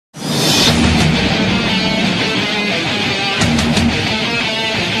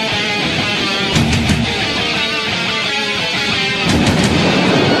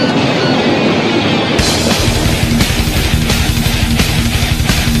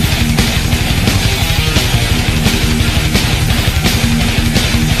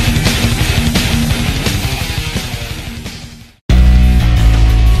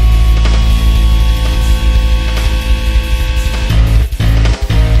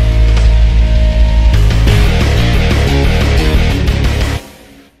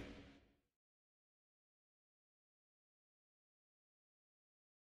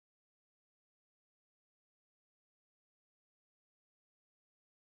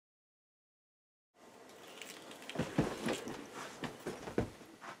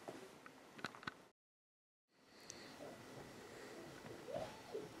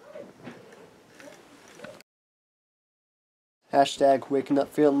Hashtag waking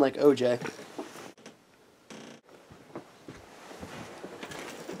up feeling like OJ.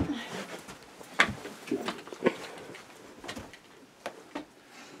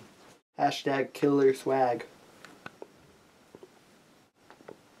 Hashtag killer swag.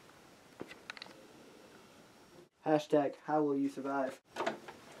 Hashtag how will you survive?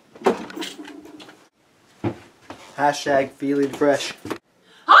 Hashtag feeling fresh.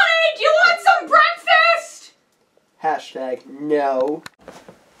 Honey, do you want some breakfast? Hashtag no.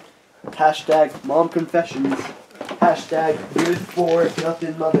 Hashtag mom confessions. Hashtag good for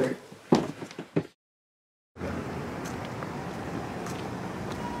nothing mother.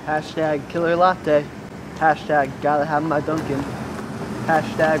 Hashtag killer latte. Hashtag gotta have my Dunkin'.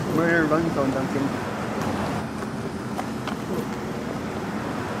 Hashtag murder runs on Dunkin'.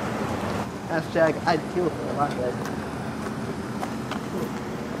 Hashtag I'd kill for a latte.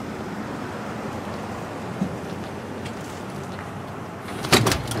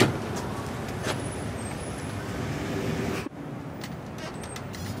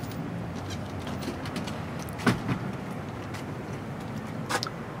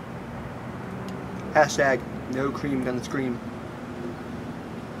 Hashtag no cream gonna scream.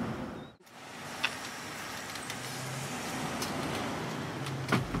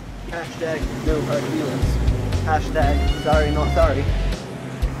 Hashtag no hard feelings. Hashtag sorry not sorry.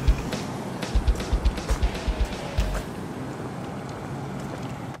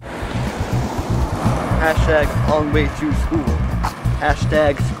 Hashtag on way to school.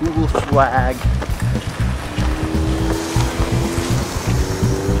 Hashtag school swag.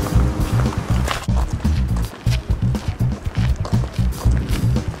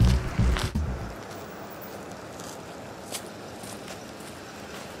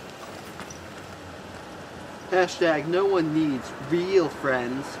 Hashtag no one needs real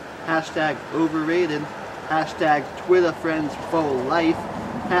friends. Hashtag overrated. Hashtag Twitter friends for life.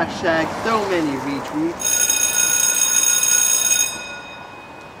 Hashtag so many retweets.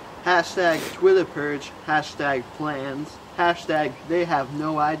 Hashtag Twitter purge. Hashtag plans. Hashtag they have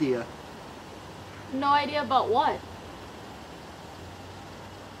no idea. No idea about what?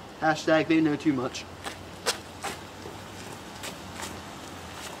 Hashtag they know too much.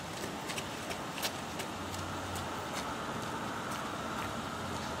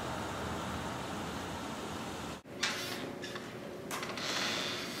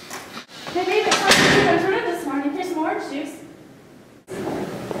 Hey babe, it's not juice. I was running this morning. Here's some orange juice.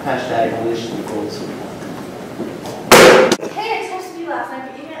 Hashtag delicious goals. Hey, I texted you last night,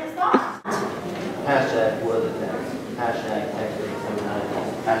 but you didn't respond. Hashtag what is next? Hashtag text 879.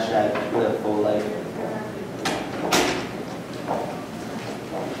 Hashtag Twitter for life.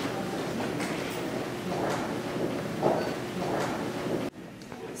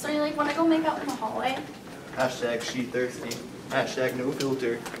 So you like want to go make out in the hallway? Hashtag she thirsty. Hashtag no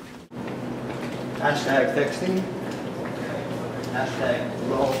filter. Hashtag texting. Hashtag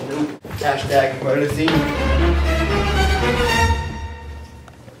raw milk. Hashtag murder scene.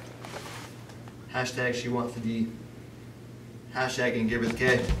 Hashtag she wants to be. Hashtag and give her the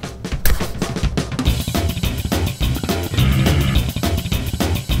K.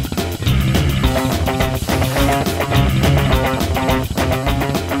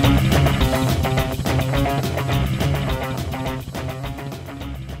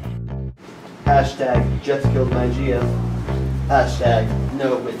 Hashtag just killed my GF. Hashtag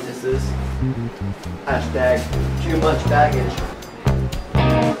no witnesses. Hashtag too much baggage.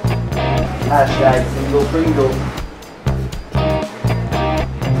 Hashtag single Pringle.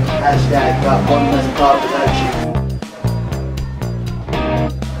 Hashtag got one less car without you.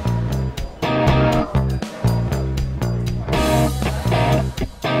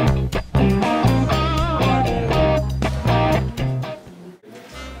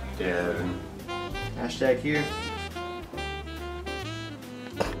 Hashtag here.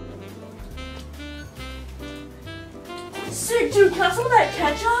 Sick, dude, can I have some of that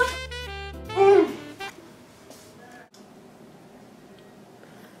ketchup?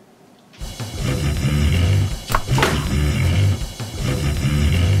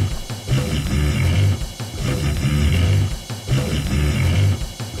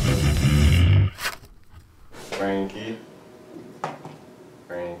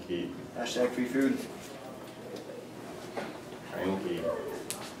 Frankie. Hashtag free food. Frankie.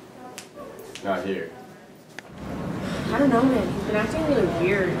 Not here. I don't know, man. He's been acting really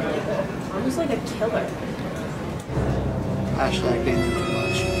weird, like almost like a killer. Hashtag they knew too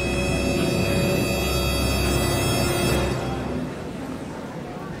much.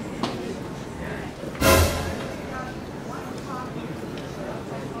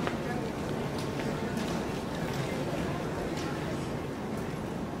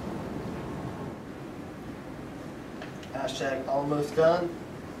 Hashtag almost done.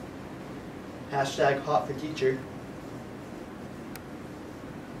 Hashtag hot for teacher.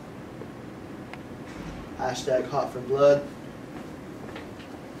 Hashtag hot for blood.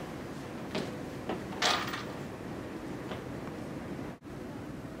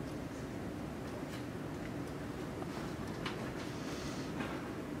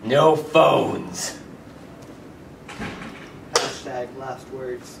 No phones. Hashtag last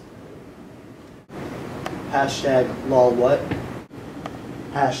words. Hashtag lol what?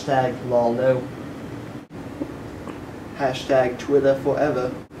 Hashtag lol no. Hashtag Twitter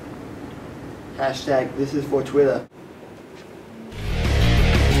forever. Hashtag this is for Twitter.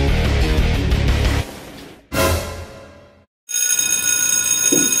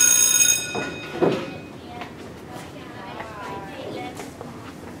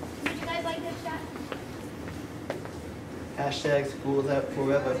 Hashtag school's out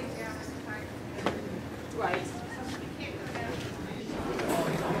forever. Right.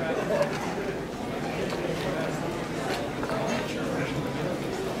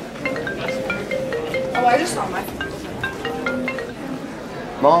 Oh, I just saw my phone.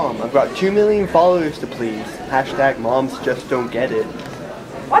 Mom, I've got 2 million followers to please. Hashtag moms just don't get it.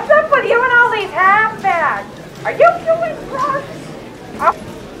 What's up with you and all these half bags? Are you doing drugs?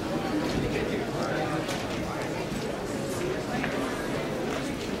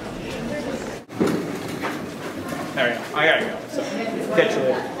 There we go. I gotta go. So, catch you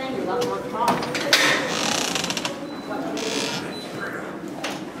later.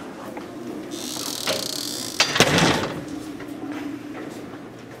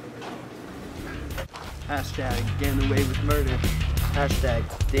 Hashtag getting away with murder. Hashtag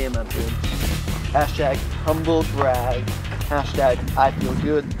damn I'm good. Hashtag humble brag. Hashtag I feel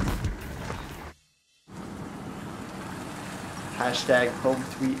good. Hashtag home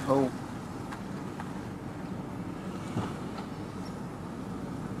sweet home.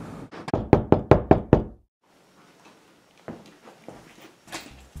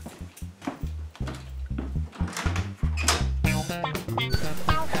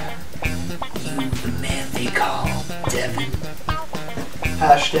 The man they call Devin.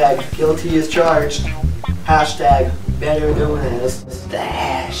 Hashtag guilty as charged. Hashtag better known as The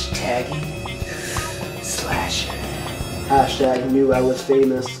hashtagging slasher. hashtag knew I was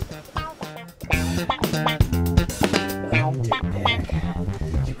famous.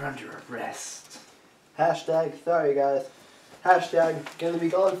 Dickbag, you're under arrest. Hashtag sorry guys. Hashtag gonna be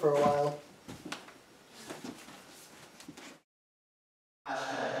gone for a while.